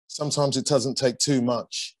sometimes it doesn't take too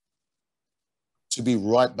much to be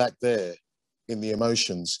right back there in the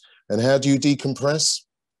emotions. And how do you decompress?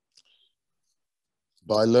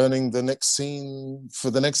 By learning the next scene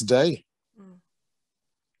for the next day.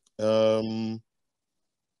 Because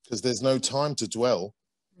there's no time to dwell.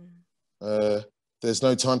 There's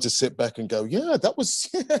no time to sit back and go, yeah, that was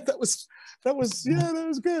good, that was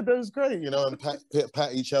great, and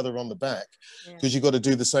pat each other on the back, because you've got to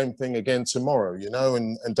do the same thing again tomorrow,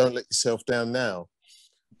 and don't let yourself down now.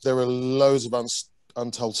 There are loads of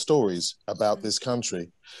untold stories about this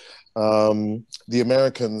country. The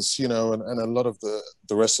Americans, and a lot of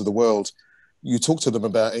the rest of the world, you talk to them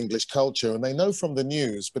about English culture and they know from the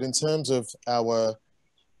news, but in terms of our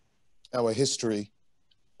history,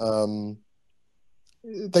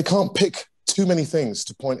 they can't pick too many things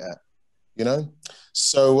to point at,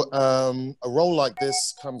 So a role like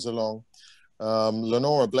this comes along.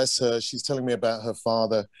 Lenora, bless her, she's telling me about her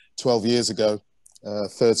father 12 years ago,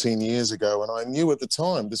 13 years ago. And I knew at the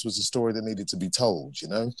time this was a story that needed to be told,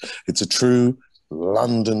 It's a true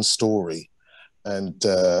London story. And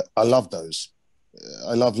I love those.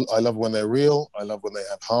 I love when they're real. I love when they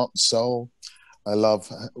have heart and soul. I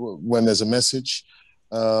love when there's a message,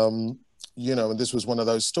 and this was one of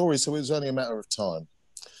those stories. So it was only a matter of time.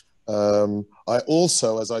 I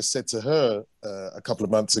also, as I said to her a couple of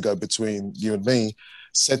months ago, between you and me,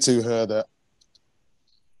 said to her that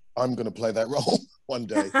I'm going to play that role one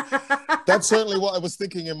day. That's certainly what I was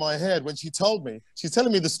thinking in my head when she told me. She's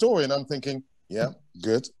telling me the story and I'm thinking, yeah,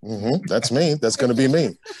 good. That's me. That's going to be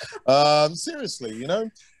me. Seriously,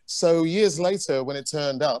 So years later, when it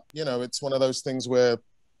turned up, it's one of those things where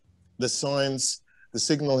the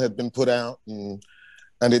signal had been put out and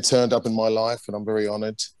it turned up in my life, and I'm very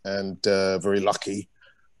honored and very lucky.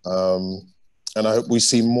 And I hope we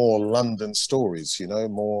see more London stories,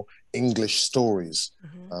 more English stories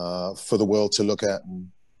for the world to look at and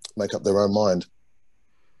make up their own mind.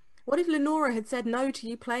 What if Lenora had said no to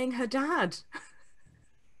you playing her dad?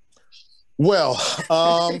 Well,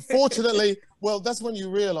 fortunately, that's when you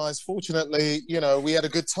realize, fortunately, we had a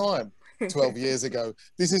good time 12 years ago.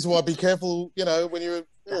 This is why be careful, when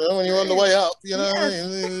you're on the way up,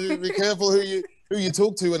 yes. Be careful who you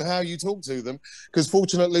talk to and how you talk to them, because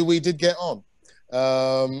fortunately we did get on.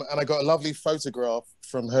 And I got a lovely photograph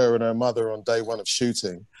from her and her mother on day one of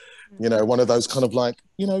shooting. One of those kind of like,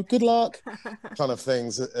 good luck kind of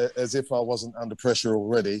things, as if I wasn't under pressure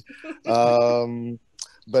already.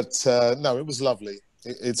 But no, it was lovely.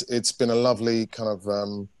 It's been a lovely kind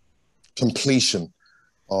of completion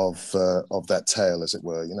of that tale, as it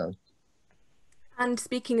were, And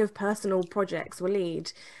speaking of personal projects,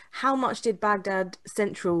 Waleed, how much did Baghdad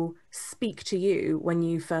Central speak to you when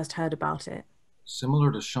you first heard about it?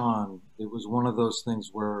 Similar to Shaun, it was one of those things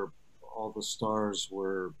where all the stars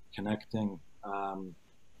were connecting,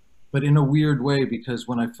 but in a weird way, because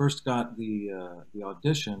when I first got the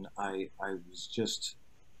audition, I was just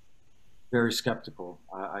very skeptical.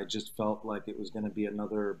 I just felt like it was going to be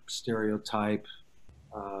another stereotype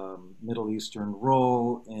Middle Eastern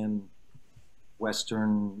role in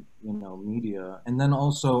Western, media. And then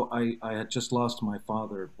also I had just lost my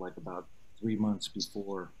father like about 3 months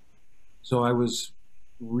before. So I was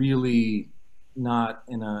really not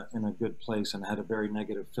in a good place and had a very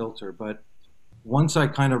negative filter. But once I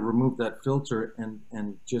kind of removed that filter and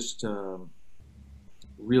just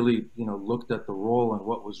really, looked at the role and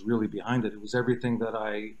what was really behind it, it was everything that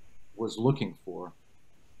I was looking for.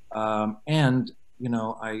 And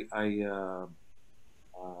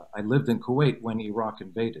I lived in Kuwait when Iraq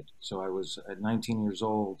invaded. So I was at 19 years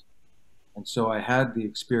old. And so I had the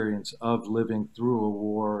experience of living through a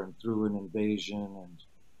war and through an invasion. And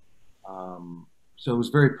so it was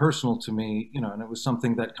very personal to me, and it was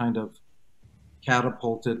something that kind of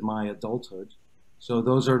catapulted my adulthood. So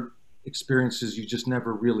those are experiences you just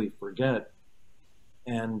never really forget.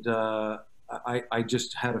 And I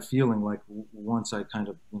just had a feeling like once I kind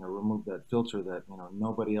of, removed that filter that,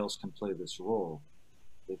 nobody else can play this role.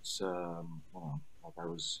 It's, like I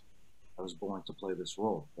was born to play this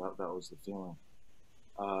role. That was the feeling.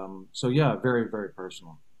 So yeah, very, very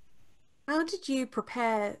personal. How did you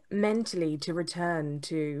prepare mentally to return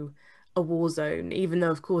to a war zone, even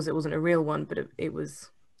though, of course, it wasn't a real one, but it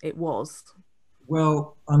was?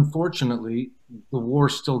 Well, unfortunately, the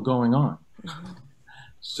war's still going on.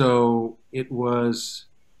 So it was,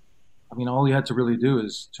 all you had to really do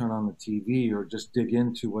is turn on the TV or just dig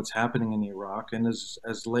into what's happening in Iraq. And as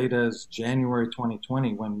late as January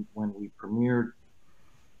 2020, when we premiered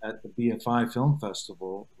at the BFI Film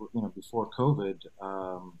Festival, before COVID,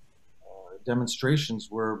 demonstrations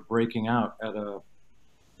were breaking out at a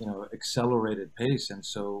accelerated pace. And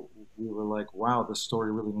so we were like, wow, this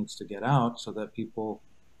story really needs to get out so that people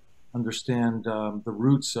understand the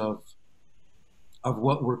roots of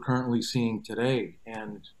what we're currently seeing today.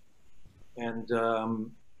 And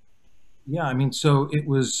yeah, I mean, so it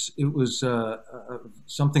was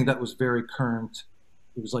something that was very current.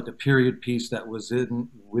 It was like a period piece that was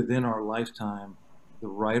within our lifetime. The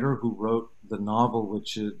writer who wrote the novel,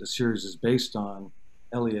 which the series is based on,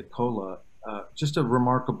 Elliot Kola, just a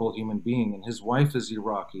remarkable human being, and his wife is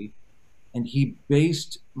Iraqi, and he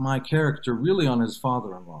based my character really on his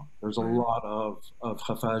father-in-law. There's a lot of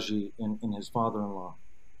Khafaji in his father-in-law,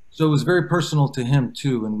 so it was very personal to him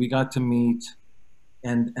too, and we got to meet.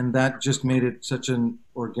 And that just made it such an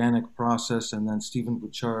organic process. And then Stephen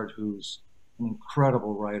Bouchard, who's an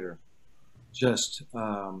incredible writer, just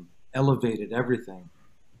elevated everything.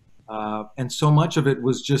 And so much of it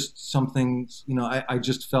was just something, I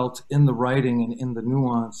just felt in the writing and in the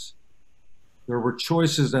nuance. There were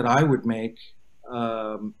choices that I would make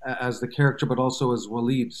as the character, but also as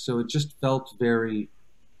Waleed. So it just felt very,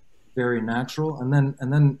 very natural. And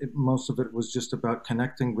then most of it was just about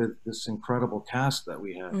connecting with this incredible cast that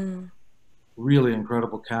we had. Really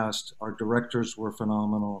incredible cast. Our directors were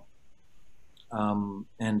phenomenal.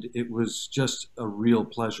 And it was just a real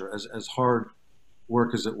pleasure. As hard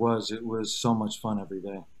work as it was so much fun every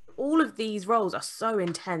day. All of these roles are so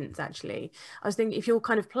intense, actually. I was thinking, if you're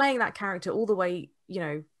kind of playing that character all the way,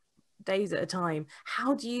 days at a time,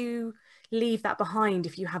 how do you leave that behind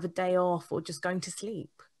if you have a day off or just going to sleep?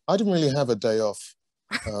 I didn't really have a day off.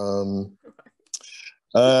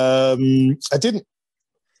 I didn't.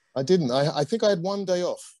 I think I had one day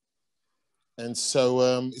off. And so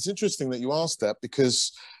it's interesting that you asked that,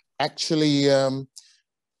 because actually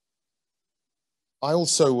I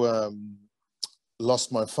also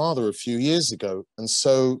lost my father a few years ago. And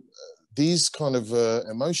so these kind of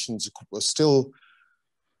emotions are still,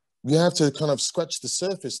 you have to kind of scratch the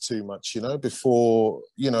surface too much, before,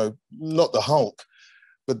 not the Hulk,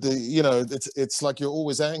 but it's like you're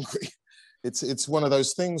always angry. It's one of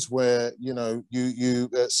those things where, you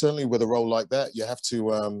certainly with a role like that, you have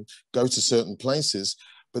to go to certain places,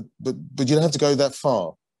 but you don't have to go that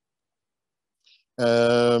far.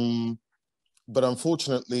 But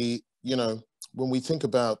unfortunately, when we think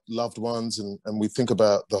about loved ones and we think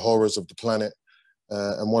about the horrors of the planet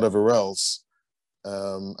and whatever else,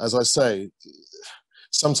 as I say,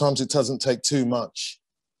 sometimes it doesn't take too much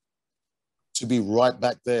to be right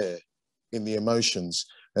back there in the emotions.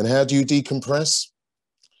 And how do you decompress?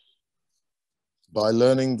 By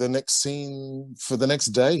learning the next scene for the next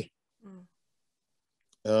day.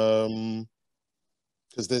 Because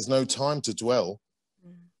there's no time to dwell.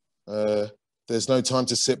 There's no time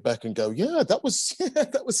to sit back and go, that was good,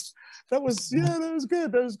 that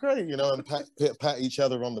was great, and pat each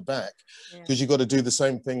other on the back, because you've got to do the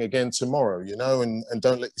same thing again tomorrow, and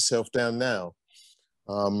don't let yourself down now.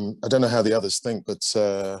 I don't know how the others think, but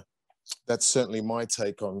that's certainly my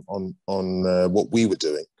take on what we were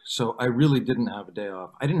doing. So I really didn't have a day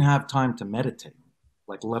off. I didn't have time to meditate,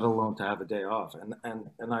 let alone to have a day off. And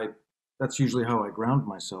that's usually how I ground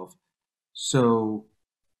myself. So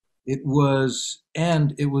it was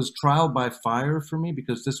trial by fire for me,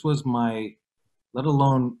 because this was let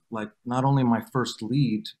alone not only my first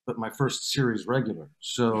lead, but my first series regular.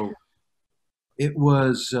 So it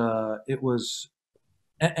was,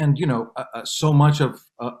 so much of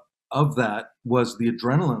that was the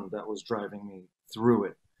adrenaline that was driving me through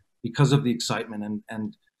it, because of the excitement,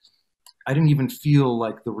 and I didn't even feel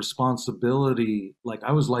like the responsibility.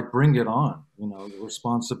 I was like, bring it on, the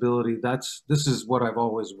responsibility. This is what I've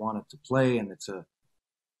always wanted to play, and it's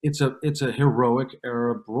a heroic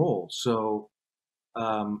Arab role. So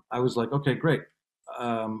I was like, okay, great.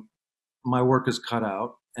 My work is cut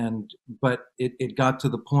out, but it got to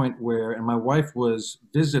the point where, and my wife was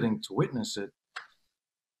visiting to witness it,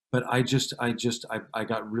 but I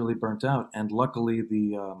got really burnt out. And luckily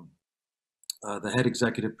the head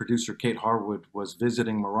executive producer, Kate Harwood, was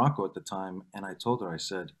visiting Morocco at the time. And I told her, I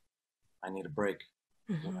said, I need a break.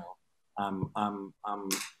 And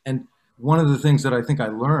one of the things that I think I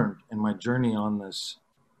learned in my journey on this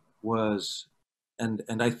was,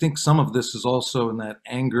 and I think some of this is also in that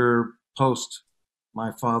anger post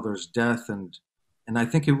my father's death. And I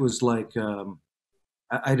think it was like,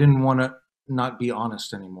 I didn't want to not be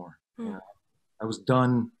honest anymore. I was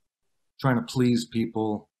done trying to please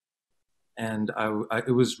people, and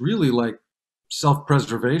it was really like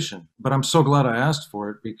self-preservation. But I'm so glad I asked for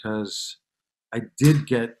it, because I did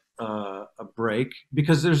get a break,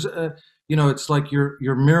 because there's it's like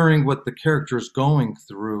you're mirroring what the character is going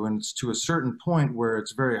through, and it's to a certain point where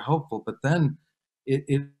it's very helpful, but then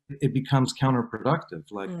it becomes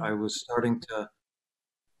counterproductive. Like I was starting to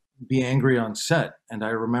be angry on set, and I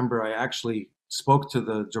remember I actually spoke to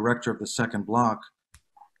the director of the second block,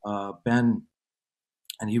 Ben,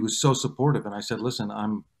 and he was so supportive. And I said, "Listen,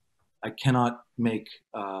 I cannot make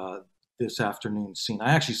this afternoon scene."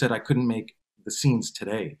 I actually said I couldn't make the scenes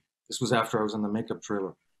today. This was after I was in the makeup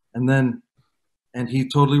trailer, and he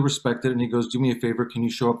totally respected it. And he goes, "Do me a favor, can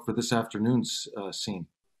you show up for this afternoon's scene?"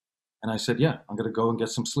 And I said, "Yeah, I'm going to go and get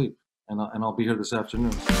some sleep, and I'll be here this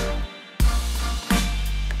afternoon."